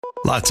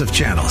Lots of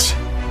channels,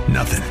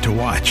 nothing to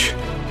watch,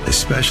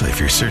 especially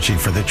if you're searching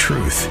for the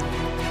truth.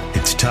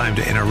 It's time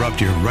to interrupt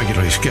your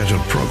regularly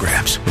scheduled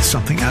programs with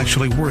something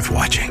actually worth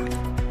watching.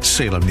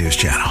 Salem News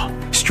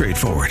Channel.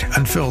 Straightforward,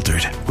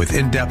 unfiltered, with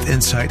in-depth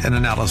insight and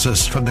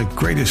analysis from the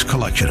greatest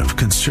collection of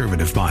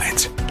conservative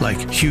minds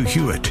like Hugh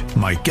Hewitt,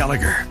 Mike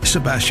Gallagher,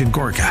 Sebastian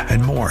Gorka,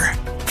 and more.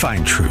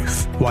 Find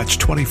truth. Watch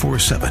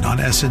 24/7 on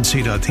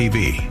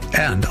snc.tv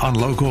and on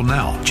Local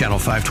Now, Channel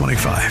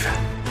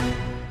 525.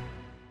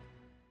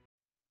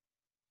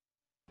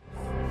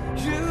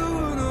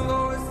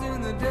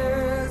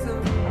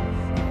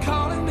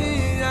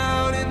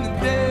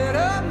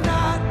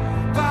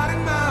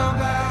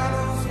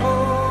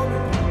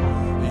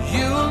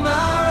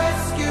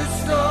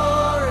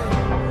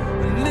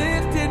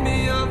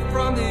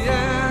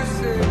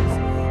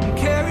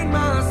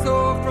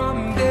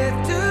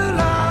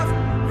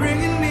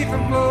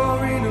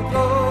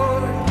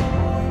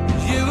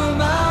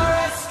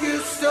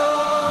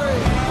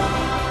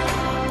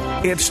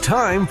 It's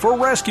time for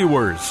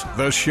Rescuers,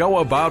 the show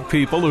about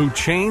people who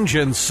change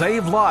and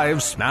save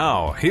lives.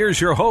 Now,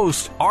 here's your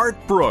host, Art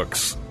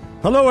Brooks.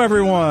 Hello,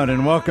 everyone,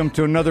 and welcome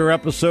to another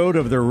episode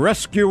of the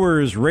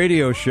Rescuers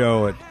radio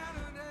show at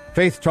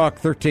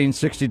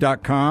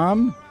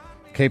faithtalk1360.com,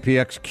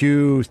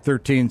 KPXQ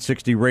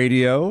 1360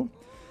 radio.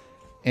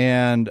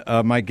 And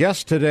my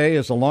guest today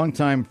is a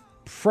longtime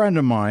friend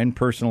of mine,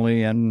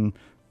 personally, and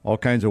all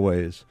kinds of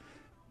ways.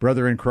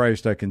 Brother in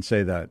Christ, I can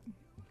say that.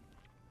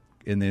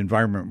 In the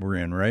environment we're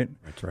in, right?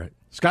 That's right.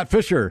 Scott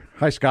Fisher.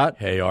 Hi, Scott.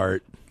 Hey,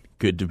 Art.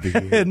 Good to be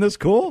here. Isn't this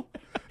cool?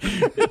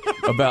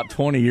 About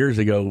 20 years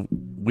ago,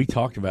 we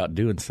talked about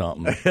doing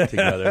something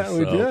together.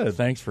 We did.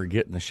 Thanks for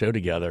getting the show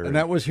together. And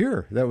that was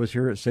here. That was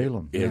here at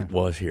Salem. It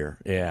was here,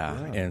 yeah.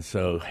 And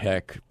so,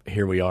 heck,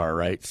 here we are,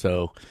 right?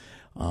 So,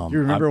 do you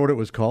remember what it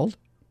was called?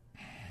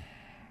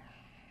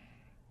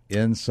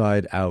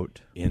 Inside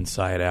Out.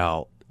 Inside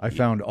Out. I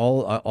found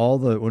all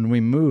the when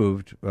we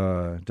moved.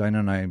 Dinah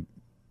and I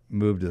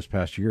moved this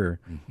past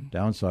year,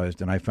 downsized,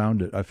 and I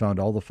found it. I found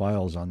all the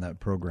files on that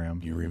program.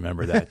 You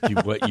remember that?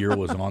 What year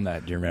was on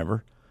that? Do you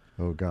remember?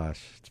 Oh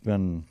gosh, it's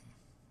been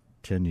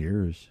 10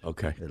 years.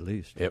 Okay, at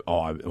least.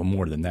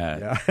 More than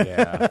that.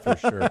 Yeah, for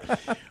sure.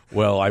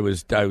 Well, I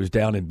was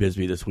down in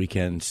Bisbee this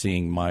weekend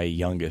seeing my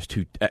youngest,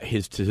 who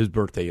his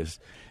birthday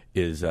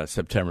is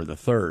September the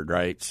 3rd,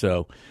 right?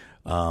 So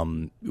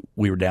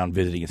we were down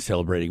visiting and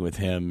celebrating with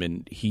him,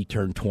 and he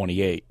turned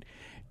 28.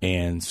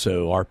 And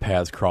so our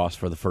paths crossed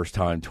for the first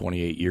time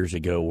 28 years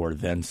ago, or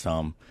then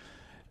some,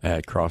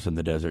 at Crossing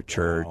the Desert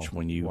Church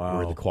when you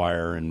were the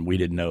choir, and we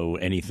didn't know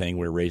anything.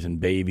 We were raising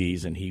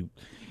babies, and you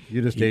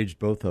just aged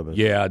both of us.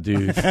 Yeah,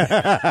 dude.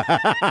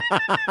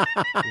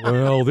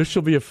 Well, this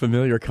shall be a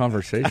familiar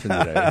conversation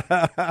today.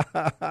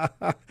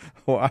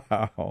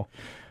 Wow.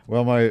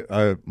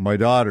 Well, my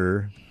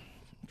daughter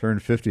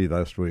turned 50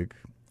 last week,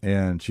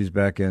 and she's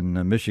back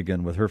in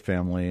Michigan with her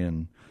family,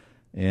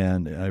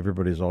 and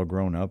everybody's all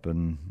grown up,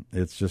 and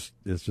it's just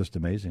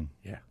amazing.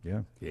 Yeah.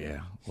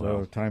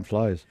 So time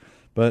flies,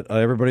 but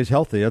everybody's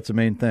healthy. That's the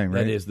main thing,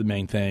 right? That is the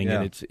main thing,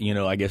 and it's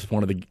I guess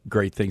one of the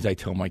great things I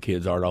tell my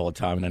kids, Art, all the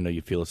time, and I know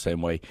you feel the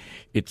same way.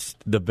 It's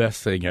the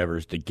best thing ever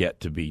is to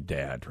get to be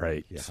dad,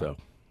 right? Yeah. So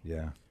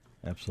yeah,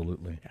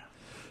 absolutely. Yeah.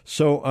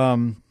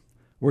 So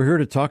we're here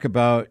to talk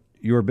about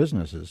your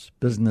businesses,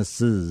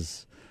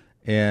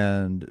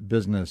 and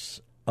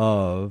business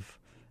of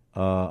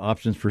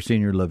Options for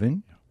Senior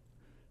Living.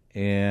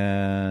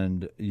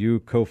 And you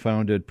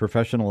co-founded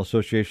Professional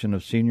Association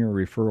of Senior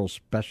Referral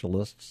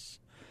Specialists,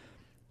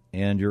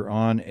 and you're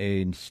on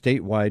a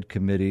statewide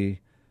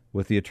committee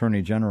with the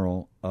Attorney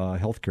General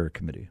Healthcare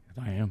Committee.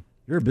 I am.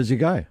 You're a busy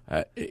guy.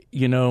 My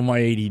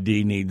ADD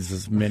needs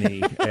as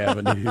many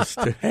avenues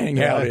to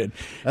hang out in.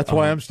 That's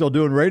why I'm still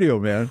doing radio,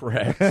 man.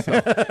 Correct.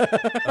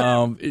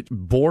 So,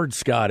 bored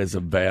Scott is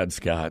a bad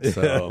Scott,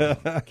 so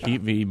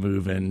keep me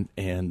moving.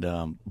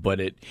 And but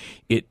it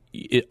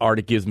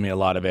gives me a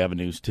lot of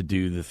avenues to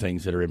do the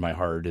things that are in my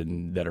heart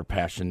and that are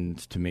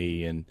passions to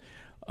me. And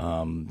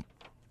I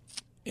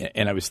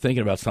was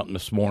thinking about something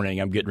this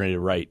morning. I'm getting ready to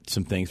write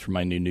some things for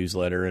my new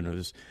newsletter,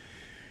 and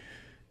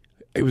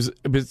it was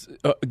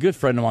a good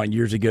friend of mine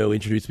years ago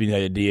introduced me to the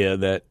idea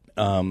that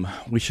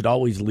we should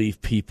always leave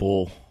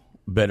people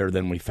better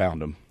than we found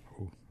them.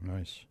 Ooh,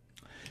 nice.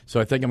 So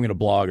I think I'm going to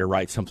blog or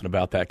write something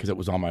about that because it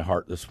was on my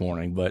heart this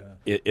morning. But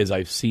as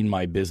I've seen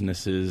my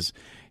businesses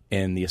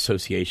and the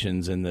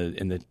associations and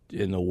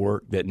the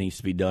work that needs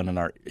to be done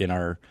in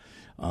our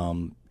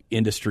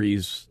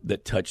industries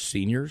that touch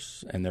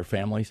seniors and their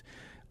families,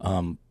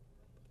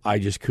 I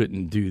just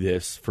couldn't do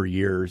this for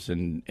years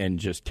and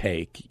just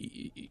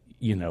take.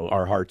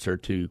 Our hearts are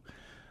to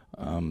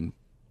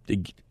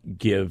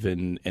give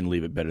and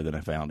leave it better than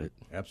I found it.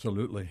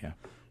 Absolutely. Yeah.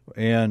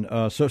 And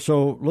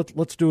so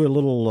let's do a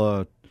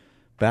little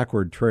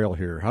backward trail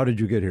here. How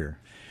did you get here?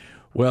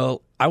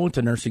 Well, I went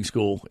to nursing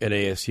school at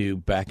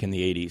ASU back in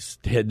the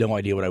 80s. Had no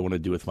idea what I wanted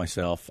to do with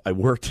myself. I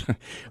worked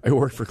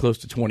for close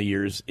to 20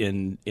 years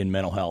in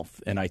mental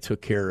health, and I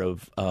took care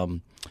of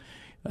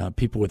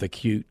people with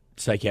acute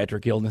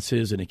psychiatric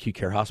illnesses in acute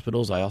care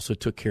hospitals. I also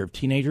took care of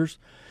teenagers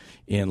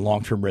in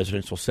long-term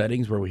residential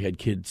settings where we had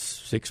kids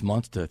 6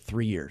 months to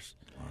 3 years.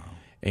 Wow.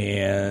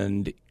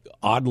 And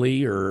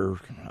oddly, or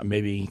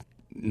maybe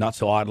not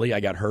so oddly, I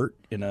got hurt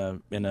in a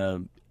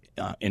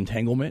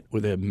entanglement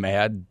with a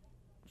mad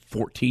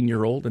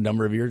 14-year-old a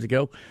number of years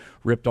ago,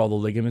 ripped all the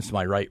ligaments to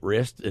my right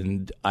wrist,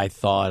 and I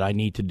thought I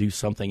need to do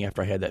something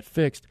after I had that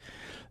fixed,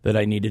 that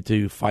I needed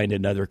to find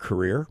another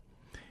career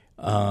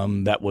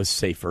that was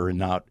safer and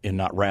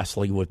not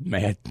wrestling with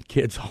mad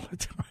kids all the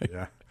time.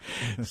 Yeah.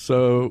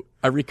 So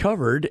I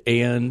recovered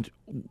and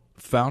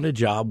found a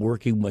job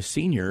working with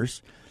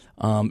seniors.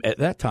 At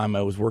that time,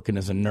 I was working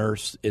as a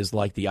nurse, is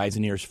like the eyes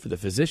and ears for the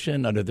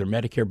physician. Under their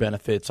Medicare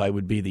benefits, I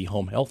would be the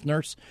home health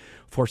nurse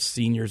for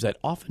seniors that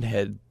often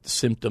had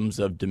symptoms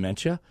of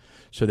dementia.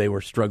 So they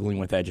were struggling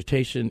with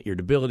agitation,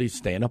 irritability,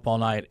 staying up all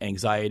night,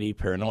 anxiety,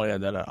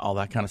 paranoia, all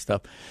that kind of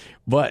stuff.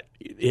 But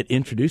it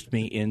introduced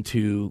me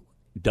into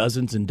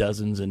dozens and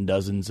dozens and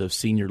dozens of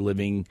senior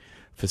living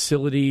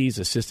facilities,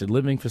 assisted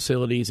living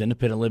facilities,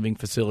 independent living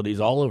facilities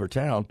all over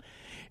town.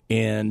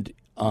 And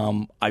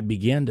I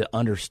began to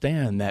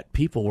understand that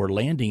people were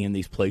landing in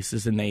these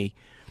places, and they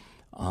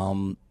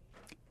weren't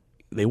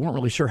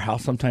really sure how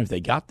sometimes they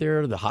got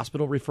there. The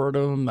hospital referred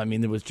them. I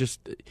mean, there was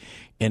just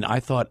 – and I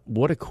thought,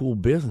 what a cool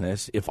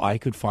business if I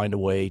could find a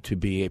way to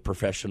be a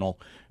professional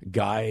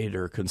guide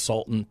or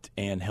consultant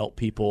and help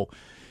people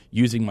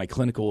using my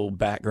clinical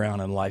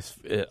background and life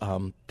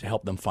to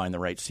help them find the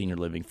right senior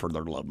living for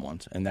their loved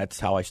ones. And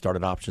that's how I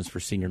started Options for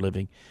Senior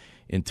Living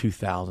in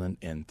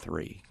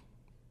 2003.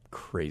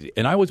 Crazy.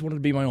 And I always wanted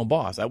to be my own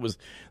boss. That was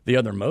the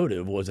other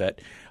motive, was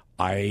that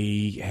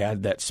I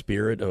had that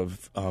spirit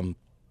of when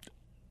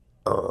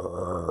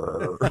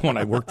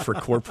I worked for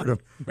corporate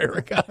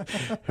America.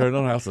 I don't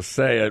know how else to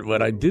say it,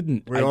 but I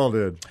didn't. We all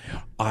did.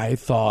 I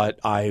thought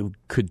I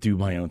could do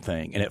my own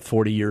thing. And at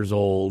 40 years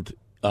old,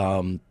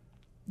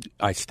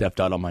 I stepped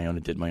out on my own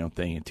and did my own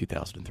thing in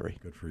 2003.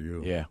 Good for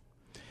you. Yeah.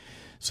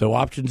 So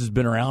Options has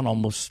been around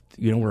almost,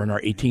 we're in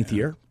our 18th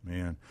year.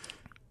 Man.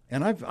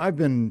 And I've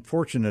been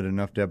fortunate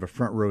enough to have a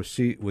front row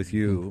seat with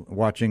you,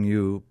 watching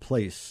you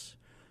place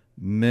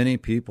many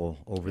people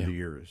over the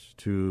years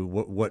to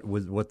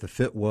what the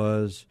fit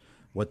was,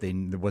 what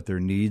their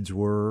needs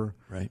were,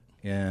 right?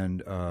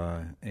 And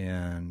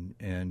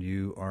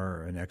you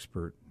are an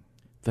expert.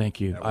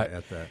 Thank you.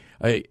 At that.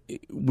 I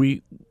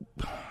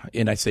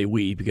say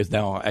we because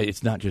now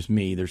it's not just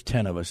me. There's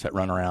 10 of us that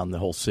run around the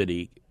whole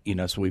city,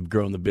 so we've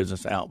grown the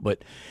business out.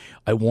 But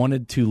I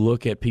wanted to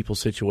look at people's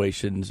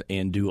situations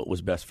and do what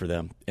was best for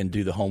them and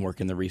do the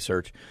homework and the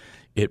research.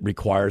 It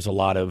requires a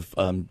lot of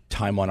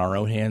time on our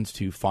own hands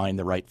to find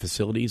the right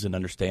facilities and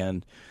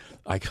understand,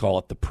 I call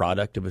it the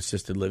product of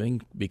assisted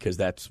living, because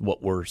that's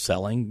what we're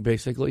selling,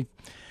 basically.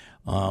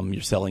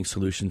 You're selling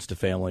solutions to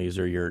families,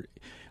 or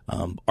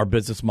our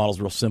business model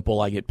is real simple.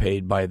 I get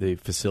paid by the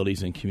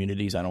facilities and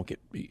communities.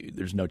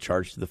 There's no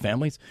charge to the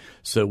families.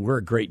 So we're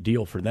a great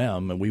deal for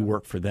them, and we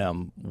work for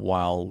them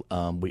while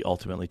we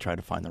ultimately try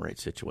to find the right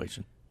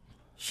situation.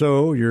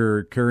 So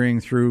you're carrying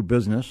through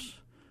business,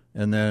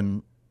 and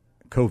then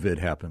COVID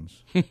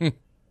happens.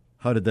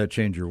 How did that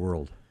change your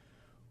world?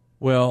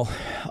 Well,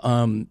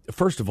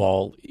 first of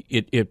all,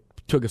 it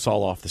took us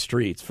all off the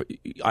streets.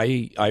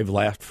 I've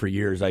laughed for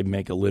years. I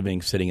make a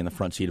living sitting in the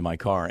front seat of my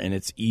car, and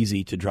it's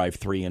easy to drive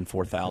 3,000 and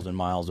 4,000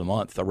 miles a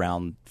month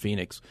around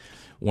Phoenix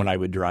when I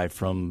would drive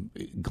from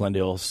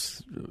Glendale,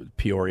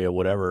 Peoria,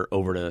 whatever,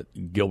 over to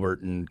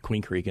Gilbert and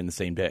Queen Creek in the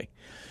same day.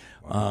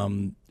 Wow.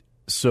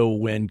 So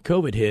when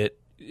COVID hit,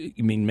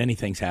 many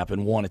things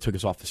happened. One, it took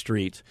us off the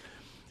streets.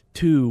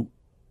 Two,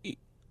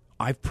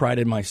 I've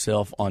prided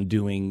myself on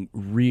doing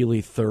really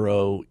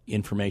thorough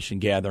information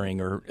gathering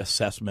or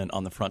assessment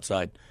on the front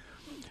side.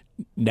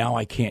 Now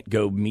I can't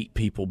go meet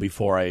people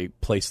before I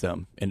place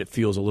them, and it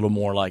feels a little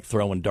more like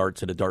throwing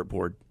darts at a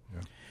dartboard.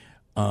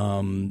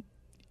 Yeah.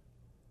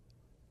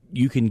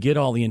 You can get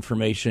all the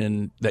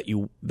information that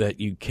you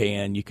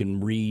can. You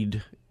can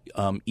read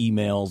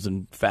emails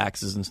and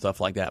faxes and stuff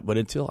like that, but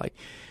until I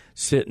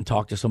sit and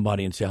talk to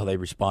somebody and see how they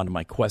respond to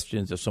my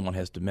questions. If someone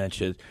has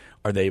dementia,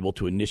 are they able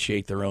to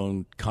initiate their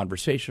own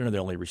conversation? Are they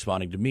only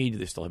responding to me? Do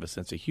they still have a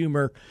sense of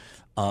humor?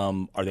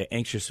 Are they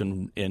anxious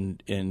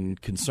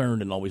and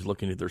concerned and always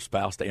looking at their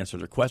spouse to answer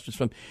their questions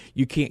from?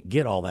 You can't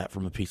get all that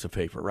from a piece of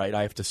paper, right?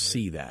 I have to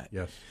see that.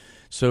 Yes.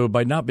 So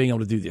by not being able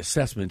to do the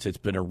assessments, it's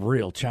been a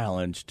real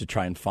challenge to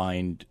try and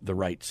find the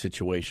right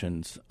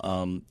situations.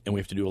 And we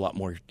have to do a lot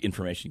more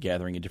information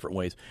gathering in different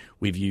ways.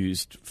 We've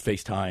used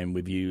FaceTime.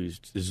 We've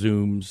used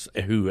Zooms.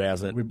 Who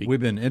hasn't? We've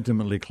been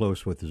intimately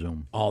close with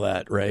Zoom. All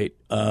that, right?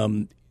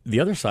 The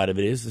other side of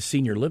it is the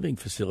senior living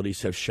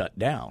facilities have shut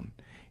down.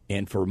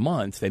 And for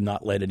months, they've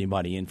not let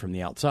anybody in from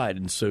the outside.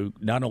 And so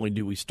not only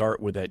do we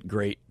start with that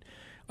great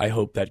I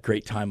hope that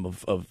great time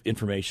of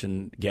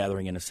information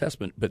gathering and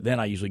assessment. But then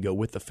I usually go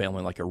with the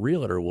family like a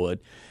realtor would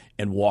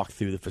and walk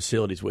through the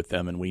facilities with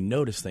them. And we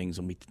notice things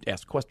and we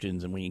ask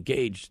questions and we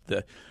engage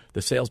the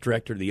sales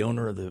director, the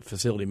owner, or the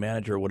facility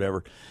manager or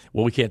whatever.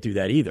 Well, we can't do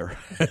that either.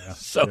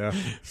 Yeah.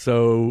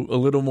 So a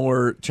little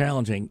more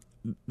challenging.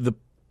 The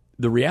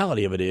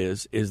reality of it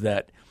is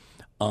that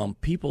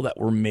people that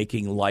were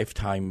making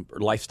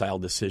lifestyle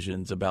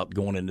decisions about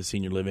going into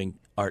senior living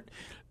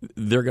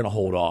they're going to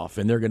hold off,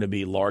 and they're going to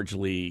be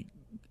largely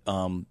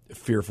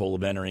fearful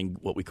of entering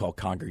what we call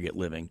congregate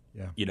living.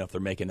 Yeah. If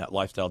they're making that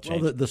lifestyle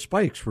change. Well, the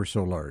spikes were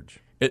so large.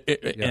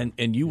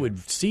 And you would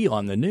see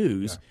on the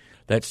news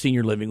that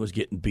senior living was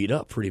getting beat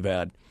up pretty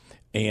bad.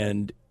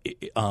 And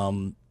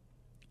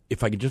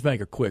if I could just make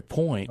a quick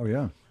point. Oh,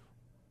 yeah.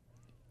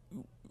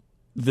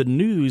 The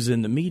news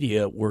and the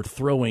media were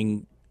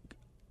throwing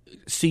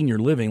senior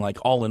living like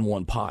all in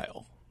one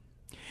pile.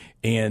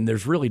 And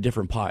there's really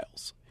different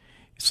piles.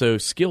 So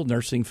skilled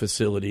nursing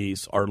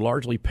facilities are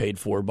largely paid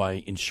for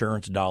by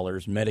insurance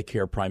dollars,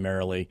 Medicare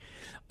primarily.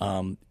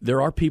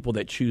 There are people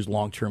that choose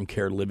long-term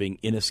care living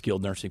in a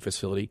skilled nursing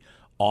facility.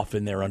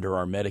 Often they're under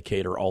our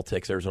Medicaid or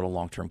Altex Arizona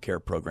long-term care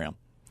program.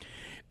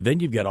 Then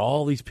you've got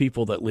all these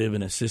people that live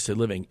in assisted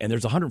living, and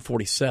there's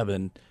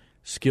 147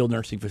 skilled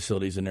nursing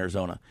facilities in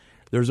Arizona.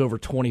 There's over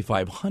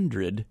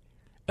 2,500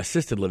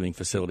 assisted living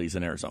facilities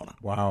in Arizona.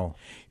 Wow.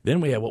 Then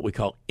we have what we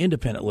call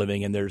independent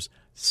living, and there's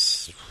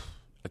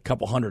a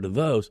couple hundred of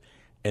those,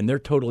 and they're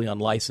totally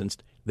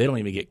unlicensed. They don't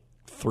even get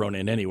thrown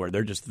in anywhere.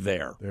 They're just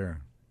there.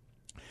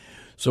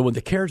 So when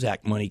the CARES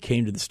Act money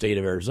came to the state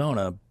of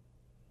Arizona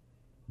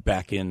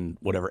back in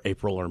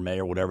April or May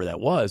or whatever that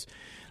was,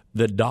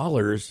 the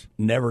dollars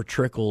never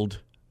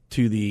trickled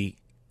to the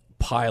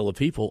pile of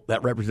people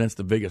that represents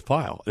the biggest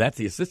pile. That's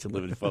the assisted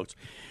living folks.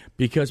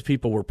 Because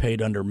people were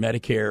paid under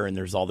Medicare and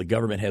there's all the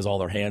government has all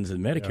their hands in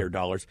Medicare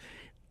dollars,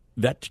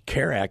 that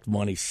CARE Act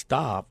money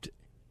stopped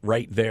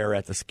right there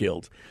at the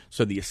skilled.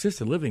 So the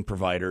assisted living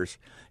providers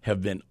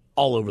have been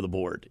all over the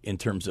board in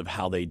terms of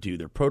how they do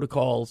their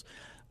protocols.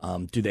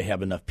 Do they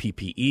have enough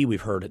PPE?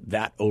 We've heard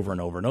that over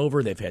and over and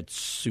over. They've had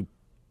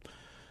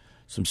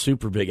some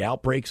super big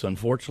outbreaks,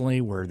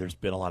 unfortunately, where there's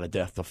been a lot of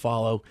death to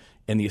follow.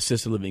 And the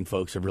assisted living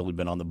folks have really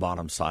been on the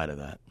bottom side of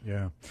that.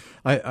 Yeah.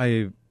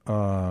 I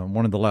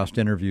one of the last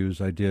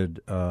interviews I did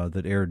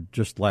that aired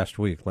just last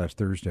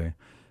Thursday,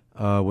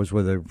 was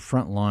with a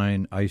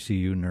frontline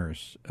ICU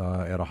nurse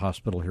at a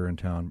hospital here in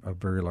town, a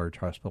very large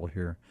hospital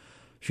here.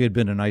 She had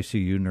been an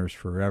ICU nurse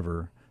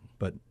forever,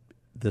 but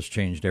this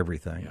changed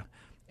everything. Yeah.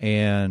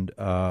 And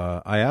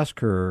I asked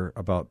her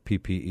about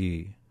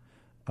PPE.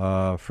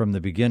 From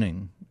the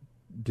beginning,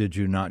 did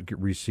you not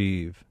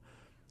receive?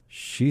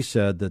 She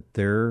said that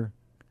the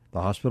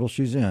hospital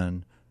she's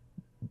in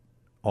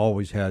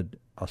always had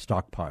a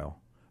stockpile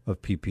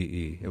of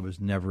PPE. It was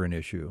never an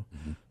issue.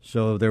 Mm-hmm.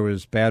 So there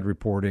was bad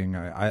reporting.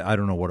 I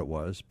don't know what it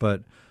was,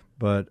 but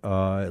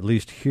at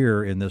least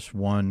here in this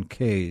one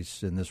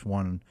case, in this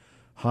one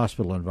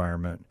hospital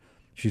environment,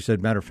 she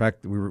said, matter of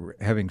fact, we were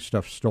having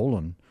stuff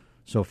stolen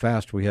so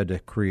fast we had to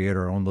create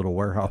our own little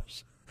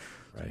warehouse.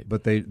 Right.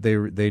 But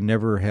they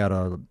never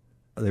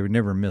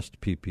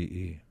missed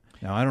PPE.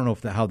 Now I don't know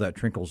how that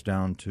trickles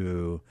down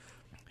to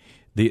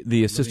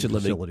the assisted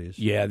living facilities.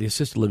 Yeah, the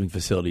assisted living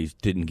facilities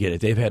didn't get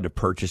it. They've had to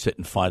purchase it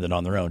and find it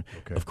on their own.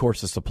 Okay. Of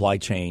course, the supply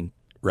chain,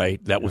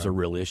 right? That was a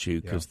real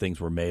issue because things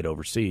were made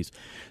overseas.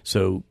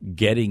 So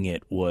getting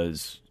it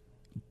was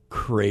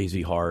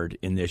crazy hard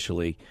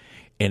initially,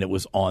 and it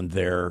was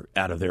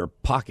out of their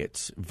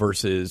pockets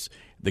versus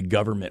the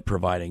government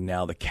providing.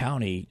 Now the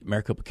county,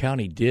 Maricopa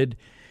County, did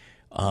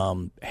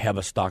have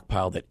a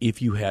stockpile that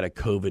if you had a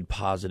COVID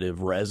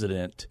positive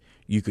resident,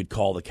 you could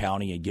call the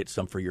county and get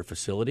some for your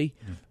facility,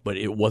 but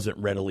it wasn't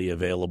readily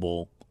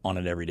available on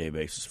an everyday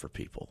basis for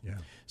people. Yeah.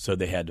 So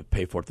they had to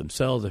pay for it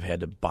themselves. They've had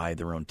to buy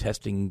their own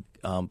testing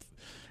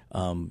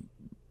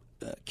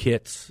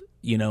kits,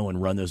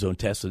 and run those own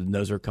tests. And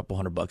those are a couple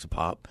 $100 a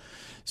pop.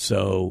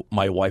 So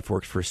my wife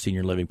works for a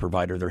senior living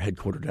provider. They're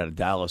headquartered out of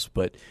Dallas,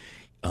 but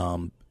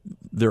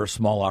they're a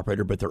small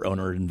operator, but their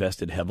owner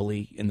invested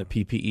heavily in the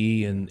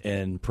PPE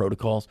and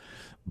protocols.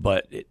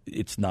 But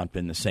it's not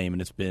been the same,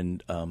 and it's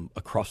been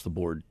across the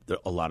board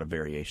a lot of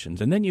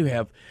variations. And then you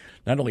have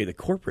not only the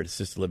corporate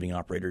assisted living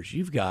operators,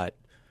 you've got,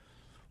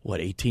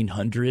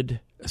 1,800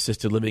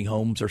 assisted living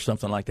homes or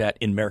something like that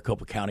in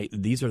Maricopa County.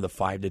 These are the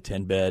 5 to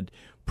 10 bed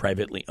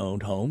privately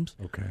owned homes.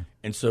 Okay.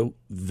 And so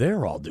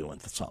they're all doing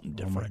something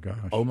different.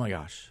 Oh, my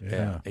gosh.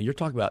 Yeah. And you're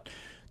talking about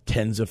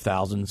tens of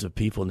thousands of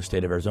people in the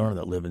state of Arizona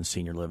that live in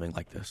senior living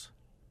like this.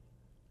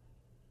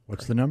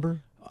 What's the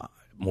number?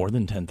 More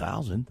than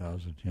 10,000.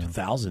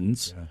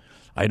 Thousands. Yeah.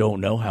 I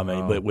don't know how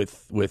many, but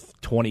with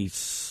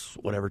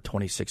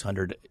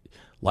 2,600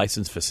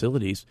 licensed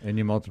facilities. And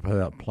you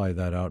multiply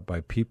that out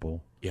by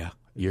people. Yeah.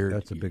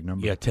 That's a big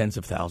number. Yeah, tens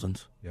of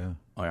thousands. Yeah.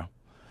 Oh, yeah.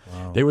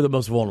 Wow. They were the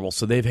most vulnerable,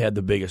 so they've had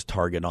the biggest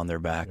target on their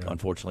back,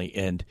 unfortunately.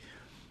 And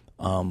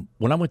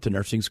when I went to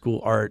nursing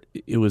school, Art,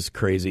 it was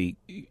crazy.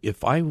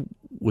 If I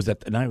was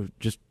and I was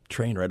just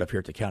trained right up here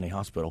at the county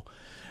hospital,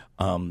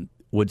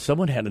 When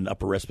someone had an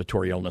upper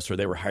respiratory illness or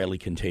they were highly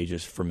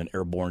contagious from an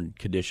airborne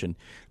condition,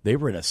 they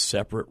were in a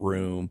separate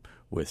room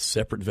with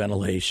separate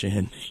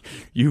ventilation.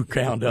 You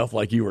count up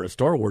like you were a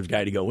Star Wars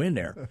guy to go in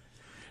there.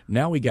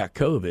 Now we got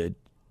COVID,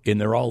 and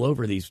they're all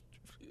over these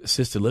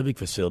assisted living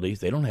facilities.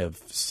 They don't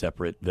have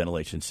separate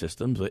ventilation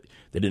systems. They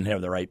didn't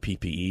have the right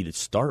PPE to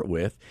start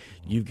with.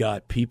 You've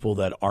got people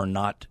that are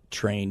not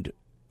trained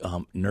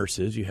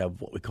nurses. You have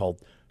what we call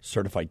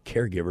certified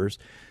caregivers.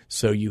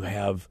 So you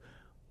have,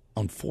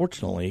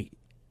 unfortunately,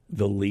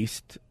 the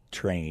least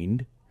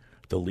trained,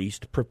 the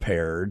least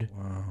prepared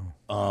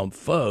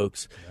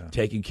folks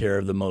taking care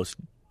of the most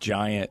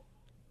giant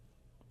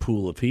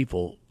pool of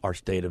people, our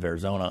state of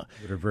Arizona,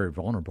 that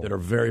are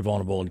very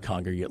vulnerable in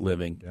congregate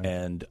living. Yeah.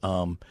 And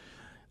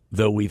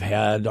though we've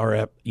had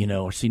our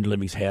senior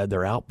living's had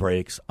their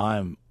outbreaks,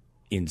 I'm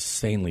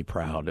insanely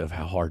proud of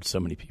how hard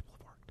so many people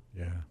have worked.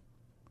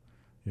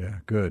 Yeah,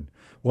 good.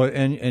 Well,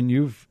 and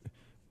you've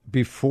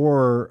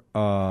before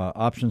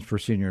Options for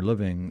Senior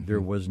Living,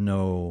 there was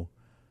no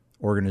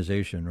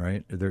organization,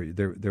 right?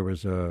 There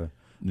was a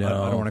no.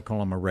 I don't want to call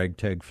them a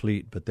ragtag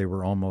fleet, but they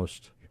were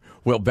almost.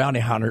 Well, bounty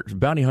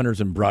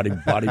hunters and body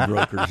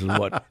brokers is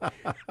what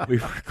we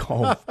were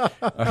called.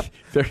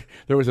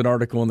 There was an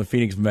article in the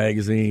Phoenix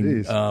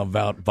Magazine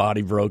about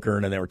body broker,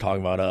 and they were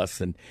talking about us.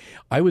 And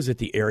I was at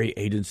the area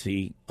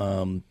agency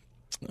on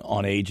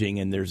aging,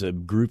 and there's a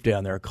group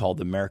down there called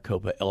the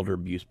Maricopa Elder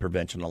Abuse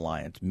Prevention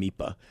Alliance,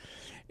 MIPA.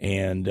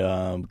 And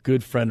a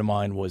good friend of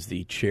mine was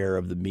the chair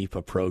of the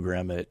MIPA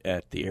program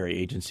at the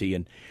area agency,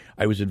 and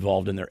I was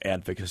involved in their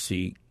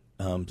advocacy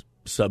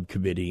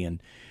subcommittee.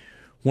 And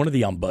one of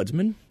the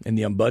ombudsmen, and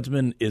the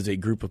ombudsman is a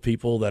group of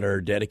people that are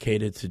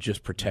dedicated to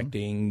just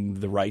protecting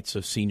the rights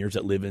of seniors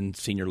that live in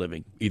senior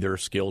living, either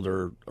skilled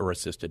or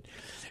assisted.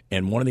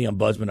 And one of the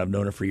ombudsmen, I've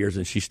known her for years,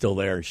 and she's still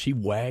there, and she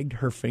wagged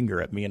her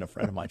finger at me and a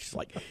friend of mine. She's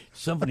like,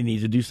 somebody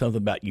needs to do something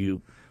about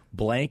you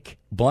blank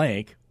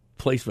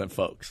placement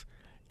folks.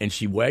 And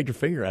she wagged her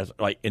finger as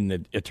like in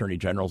the Attorney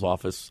General's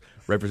office,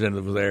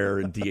 representative was there,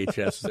 and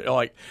DHS.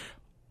 Like,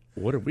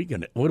 what are we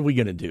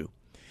gonna do?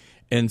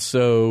 And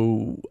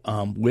so,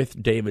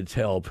 with David's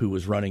help, who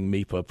was running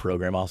MIPA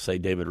program, I'll say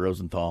David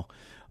Rosenthal.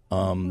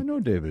 I know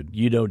David.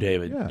 You know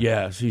David.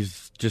 Yes,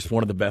 he's just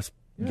one of the best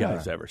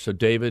guys ever. So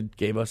David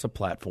gave us a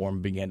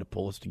platform, began to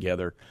pull us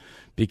together,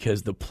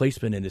 because the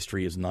placement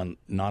industry is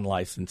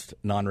non-licensed,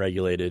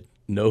 non-regulated,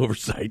 no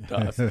oversight to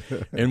us,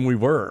 and we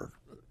were,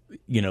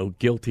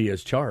 guilty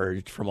as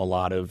charged from a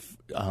lot of,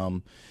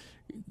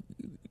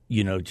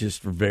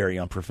 just very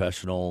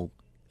unprofessional.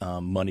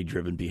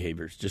 Money-driven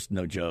behaviors, just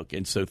no joke.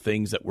 And so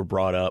things that were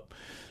brought up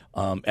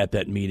at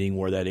that meeting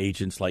were that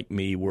agents like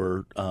me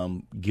were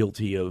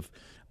guilty of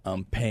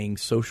paying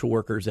social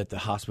workers at the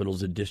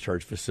hospitals and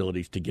discharge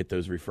facilities to get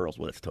those referrals.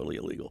 Well, that's totally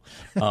illegal.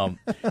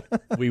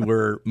 We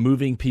were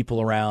moving people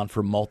around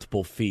for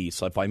multiple fees.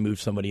 So if I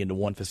moved somebody into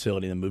one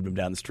facility and then moved them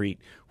down the street,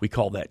 we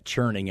call that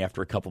churning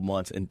after a couple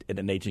months, and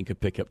an agent could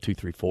pick up 2,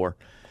 3, 4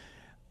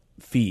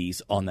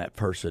 fees on that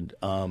person.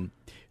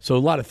 So a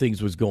lot of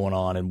things was going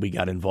on, and we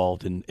got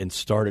involved and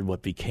started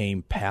what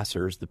became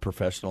PASSERS, the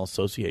Professional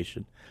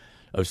Association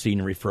of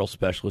Senior Referral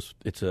Specialists.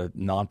 It's a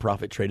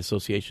nonprofit trade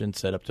association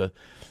set up to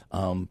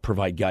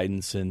provide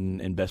guidance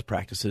and best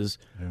practices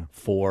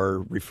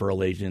for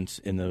referral agents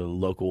in the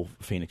local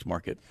Phoenix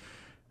market.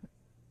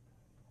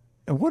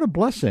 And what a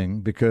blessing,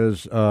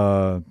 because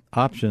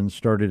Options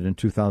started in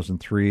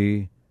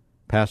 2003,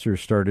 PASSERS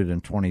started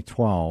in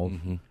 2012.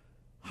 Mm-hmm.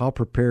 How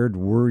prepared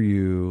were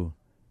you?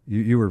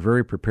 You were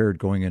very prepared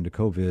going into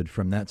COVID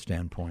from that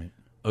standpoint.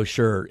 Oh,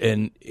 sure,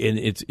 and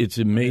it's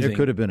amazing. It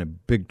could have been a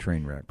big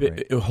train wreck,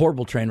 right? A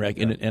horrible train wreck,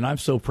 and I'm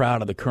so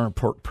proud of the current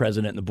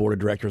president and the board of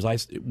directors.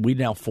 We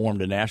now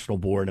formed a national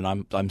board,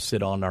 and I'm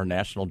sit on our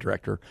national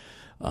director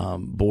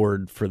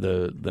board for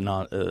the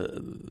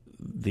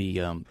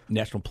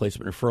National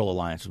Placement Referral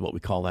Alliance is what we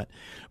call that.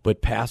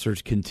 But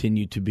PASSERS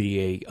continue to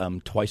be a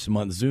twice a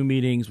month Zoom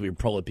meetings. We were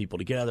pulling people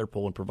together,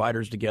 pulling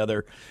providers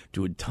together,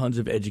 doing tons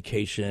of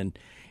education,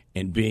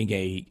 and being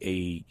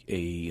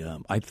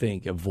I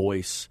think a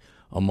voice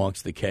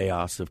amongst the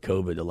chaos of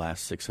COVID the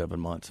last 6-7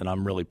 months. And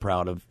I'm really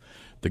proud of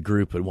the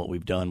group and what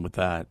we've done with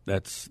that.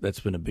 That's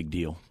been a big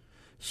deal.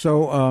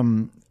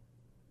 So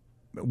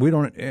we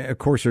don't. Of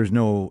course, there's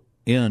no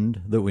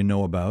end that we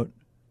know about.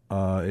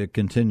 It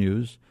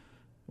continues.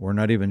 We're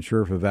not even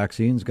sure if a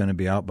vaccine is going to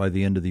be out by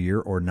the end of the year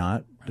or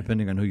not,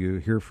 depending on who you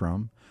hear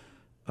from.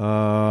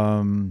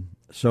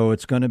 So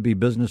it's going to be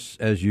business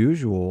as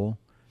usual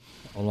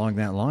along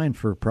that line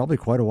for probably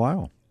quite a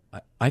while.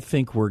 I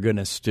think we're going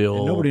to still...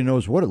 And nobody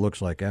knows what it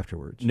looks like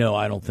afterwards. No,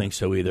 I don't think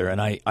so either. And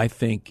I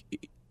think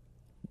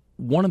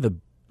one of the...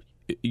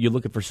 You're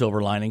looking for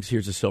silver linings.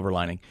 Here's a silver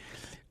lining.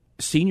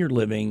 Senior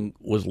living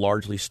was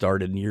largely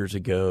started years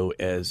ago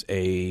as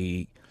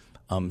a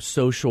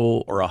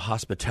social or a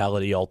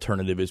hospitality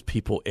alternative as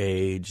people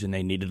age and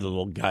they needed a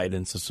little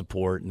guidance and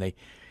support, and they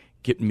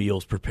get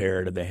meals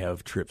prepared and they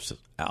have trips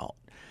out.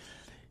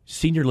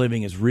 Senior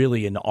living is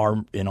really in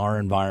our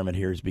environment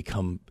here has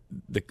become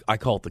I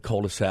call it the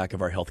cul-de-sac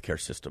of our healthcare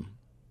system.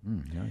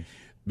 Nice.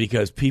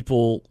 Because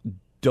people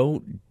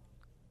don't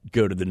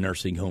go to the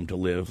nursing home to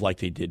live like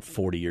they did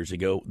 40 years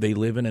ago. They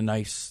live in a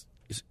nice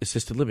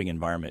assisted living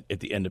environment at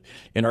the end of,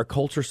 and our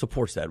culture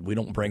supports that. We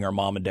don't bring our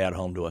mom and dad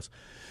home to us.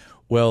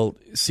 Well,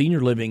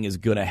 senior living is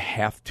going to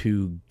have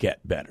to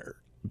get better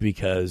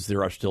because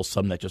there are still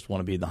some that just want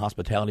to be in the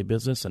hospitality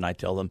business, and I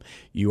tell them,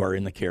 you are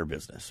in the care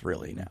business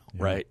really now,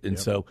 right? And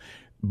so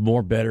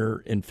more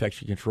better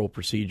infection control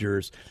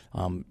procedures,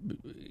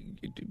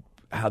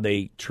 how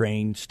they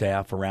train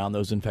staff around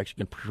those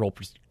infection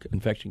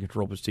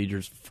control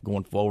procedures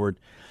going forward,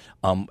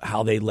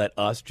 how they let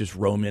us just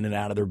roam in and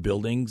out of their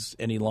buildings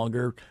any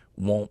longer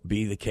won't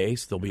be the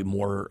case. There'll be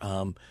more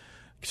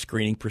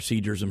screening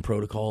procedures and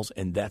protocols,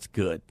 and that's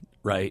good,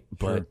 right?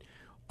 Sure. But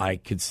I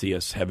could see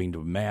us having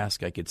to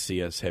mask. I could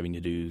see us having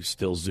to do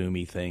still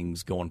Zoomy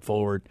things going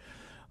forward.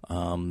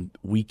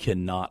 We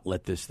cannot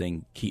let this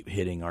thing keep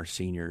hitting our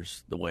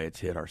seniors the way it's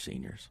hit our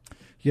seniors.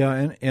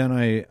 Yeah, and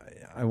I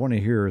want to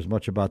hear as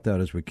much about that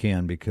as we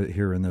can because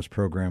here in this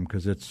program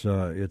because it's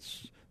a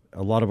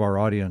lot of our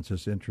audience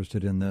is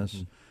interested in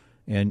this,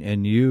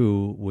 and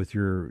you with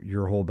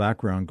your whole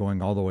background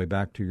going all the way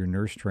back to your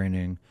nurse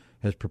training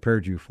has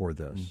prepared you for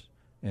this,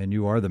 and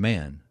you are the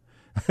man.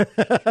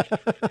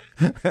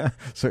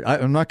 So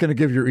I'm not going to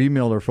give your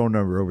email or phone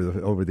number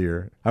over the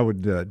air. I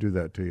would do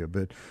that to you,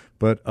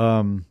 but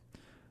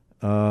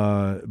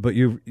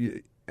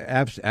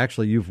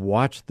you've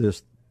watched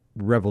this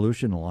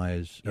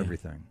revolutionize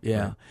everything.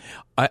 Yeah.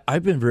 Right?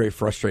 I've been very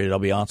frustrated. I'll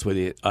be honest with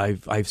you.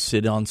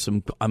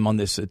 I'm on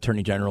this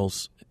Attorney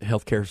General's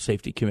Healthcare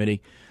Safety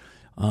Committee.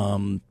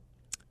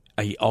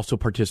 I also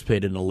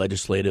participated in a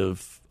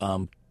legislative.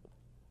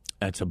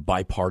 It's a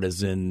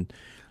bipartisan.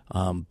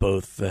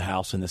 Both the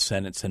House and the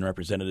Senate send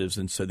representatives,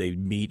 and so they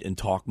meet and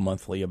talk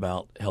monthly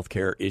about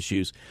healthcare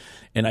issues.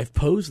 And I've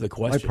posed the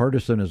question.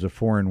 Bipartisan is a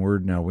foreign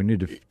word now. We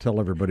need to tell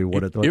everybody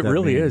what it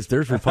really means. is.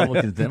 There's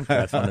Republicans and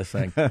Democrats on this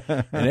thing,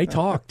 and they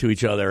talk to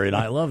each other, and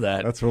I love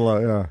that. That's a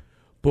lot, yeah.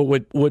 But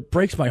what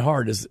breaks my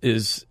heart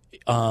is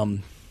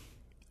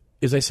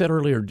as I said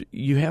earlier,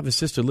 you have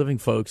assisted living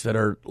folks that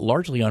are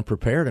largely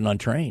unprepared and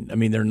untrained. I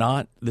mean,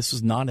 this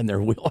is not in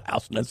their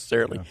wheelhouse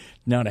necessarily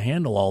now to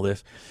handle all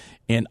this.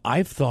 And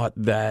I've thought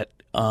that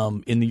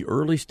in the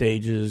early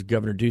stages,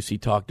 Governor Ducey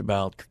talked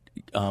about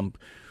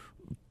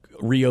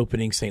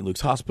reopening St.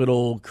 Luke's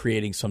Hospital,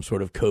 creating some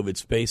sort of COVID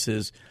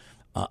spaces.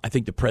 I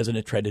think the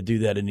president tried to do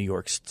that in New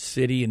York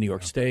City and New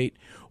York State,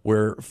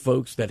 where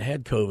folks that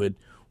had COVID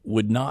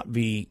would not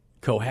be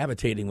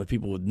cohabitating with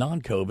people with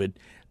non-COVID.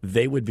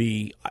 They would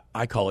be,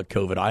 I call it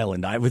COVID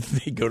Island.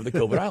 They'd go to the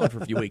COVID Island for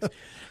a few weeks.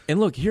 And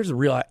look, here's the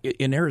real,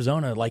 in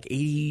Arizona, like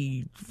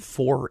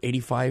 84,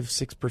 85,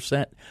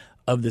 6%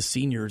 of the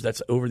seniors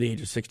that's over the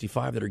age of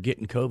 65 that are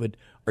getting COVID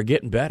are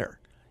getting better.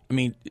 I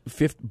mean,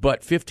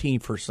 but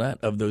 15%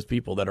 of those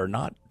people that are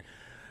not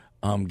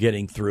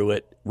getting through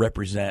it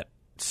represent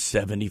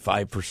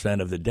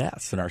 75% of the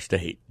deaths in our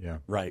state. Yeah.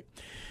 Right.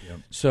 Yep.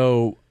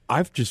 So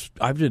I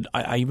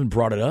even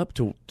brought it up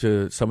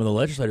to some of the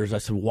legislators. I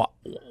said, why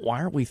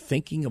aren't we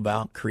thinking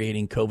about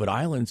creating COVID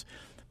islands,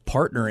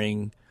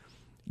 partnering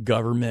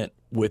government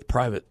with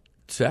private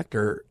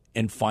sector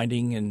and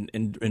finding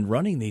and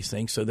running these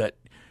things so that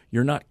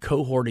you're not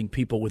cohorting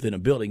people within a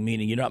building,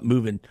 meaning you're not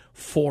moving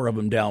 4 of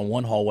them down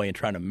one hallway and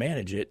trying to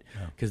manage it,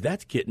 because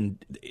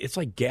it's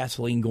like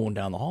gasoline going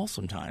down the hall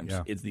sometimes.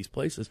 Yeah. It's these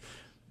places.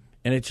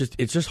 And it's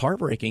just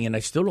heartbreaking, and I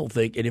still don't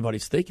think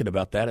anybody's thinking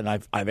about that. And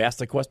I've asked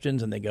the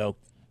questions, and they go,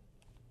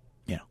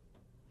 yeah.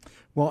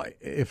 Well,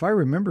 if I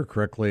remember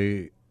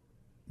correctly,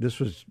 this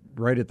was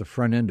right at the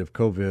front end of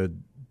COVID.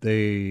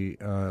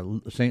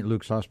 St.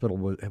 Luke's Hospital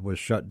was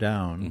shut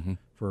down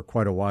for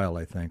quite a while,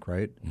 I think,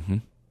 right? Mm-hmm.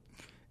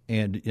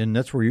 And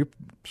that's where you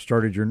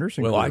started your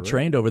nursing career, I right?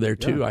 trained over there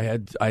too. Yeah.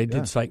 I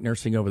did psych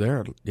nursing over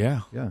there.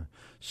 Yeah. Yeah.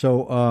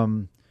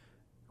 So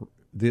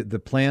the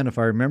plan, if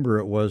I remember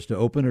it, was to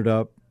open it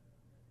up,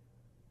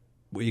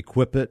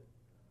 equip it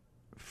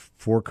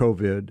for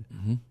COVID,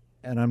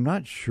 and I'm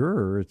not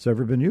sure it's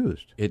ever been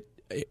used.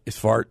 As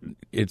far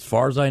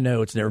as I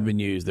know, it's never been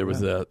used. There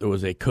was a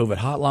COVID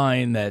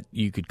hotline that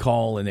you could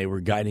call, and they were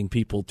guiding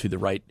people to the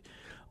right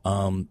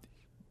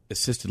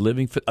assisted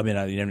living.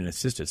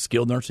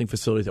 Skilled nursing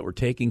facilities that were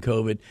taking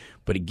COVID.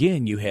 But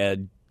again, you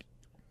had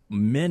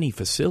many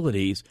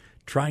facilities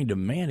trying to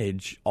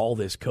manage all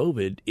this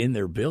COVID in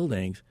their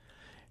buildings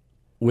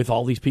with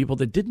all these people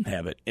that didn't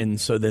have it.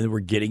 And so they were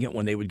getting it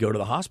when they would go to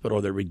the hospital,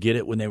 or they would get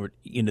it when they were,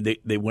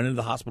 they went into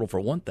the hospital for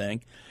one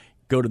thing,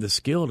 go to the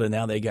skilled, and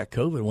now they got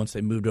COVID once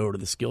they moved over to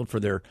the skilled for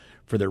their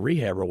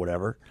rehab or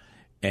whatever.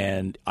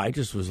 And I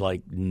just was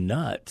like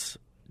nuts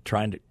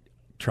trying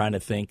to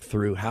think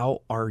through,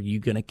 how are you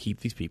going to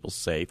keep these people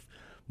safe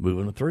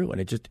moving them through?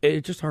 And it's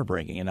just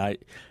heartbreaking. And I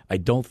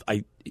don't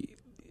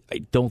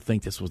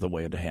think this was the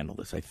way to handle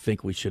this. I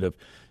think we should have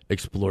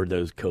explored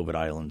those COVID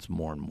islands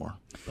more and more.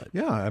 But,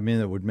 yeah, I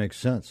mean, it would make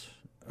sense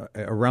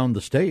around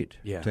the state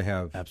to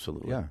have.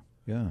 Absolutely.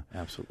 Yeah.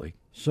 Absolutely.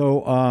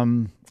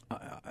 So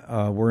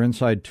we're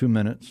inside 2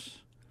 minutes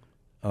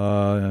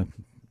to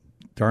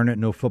Darn it,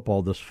 no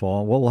football this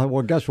fall. Well,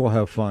 I guess we'll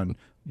have fun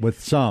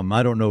with some.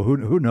 I don't know.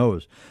 Who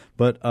knows?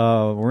 But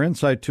we're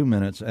inside 2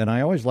 minutes, and I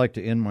always like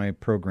to end my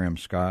program,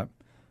 Scott,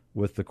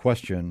 with the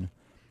question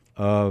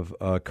of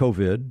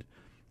COVID.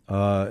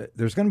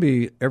 There's going to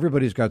be,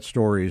 everybody's got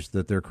stories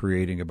that they're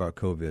creating about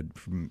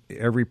COVID.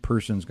 Every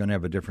person's going to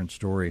have a different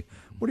story.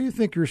 What do you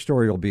think your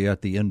story will be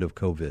at the end of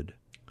COVID?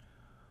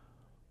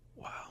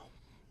 Wow.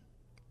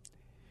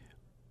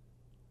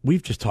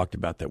 We've just talked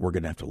about that we're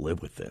going to have to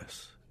live with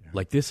this.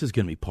 Like, this is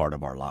going to be part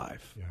of our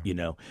life. Yeah. You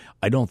know,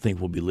 I don't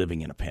think we'll be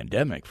living in a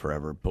pandemic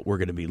forever, but we're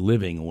going to be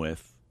living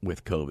with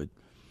COVID.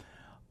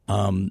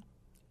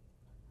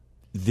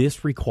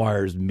 This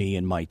requires me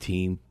and my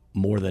team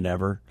more than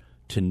ever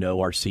to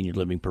know our senior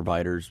living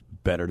providers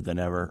better than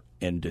ever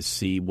and to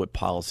see what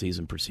policies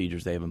and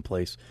procedures they have in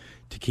place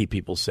to keep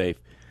people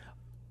safe.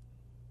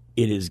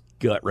 It is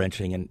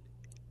gut-wrenching and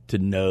to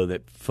know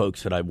that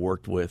folks that I've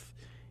worked with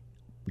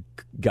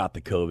got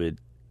the COVID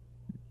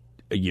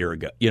a year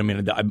ago. You know,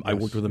 I mean, I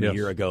worked with them a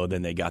year ago,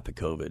 then they got the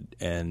COVID,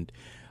 and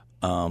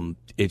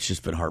it's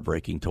just been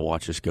heartbreaking to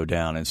watch this go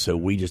down. And so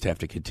we just have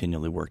to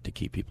continually work to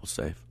keep people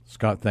safe.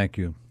 Scott, thank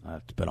you.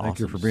 It's been awesome.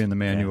 Thank you for being the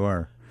man you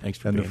are. Thanks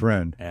for being the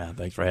friend. Yeah,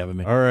 thanks for having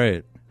me. All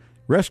right.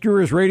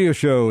 Rescuers Radio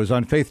Show is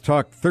on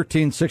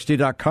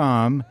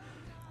faithtalk1360.com.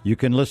 You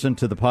can listen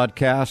to the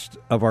podcast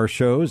of our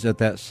shows at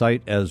that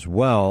site as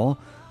well,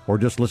 or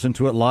just listen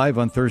to it live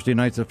on Thursday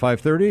nights at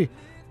 5:30.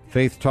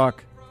 Faith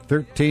Talk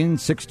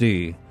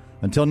 1360.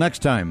 Until next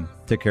time,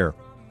 take care.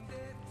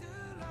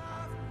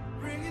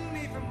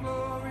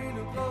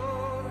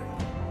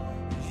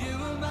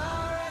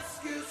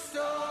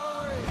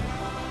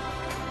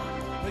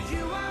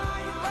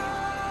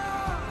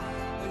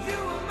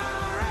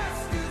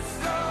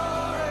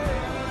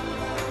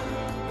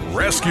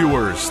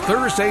 Rescuers,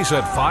 Thursdays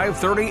at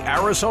 5:30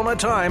 Arizona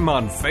time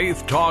on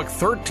Faith Talk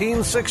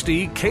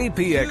 1360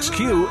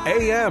 KPXQ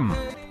AM.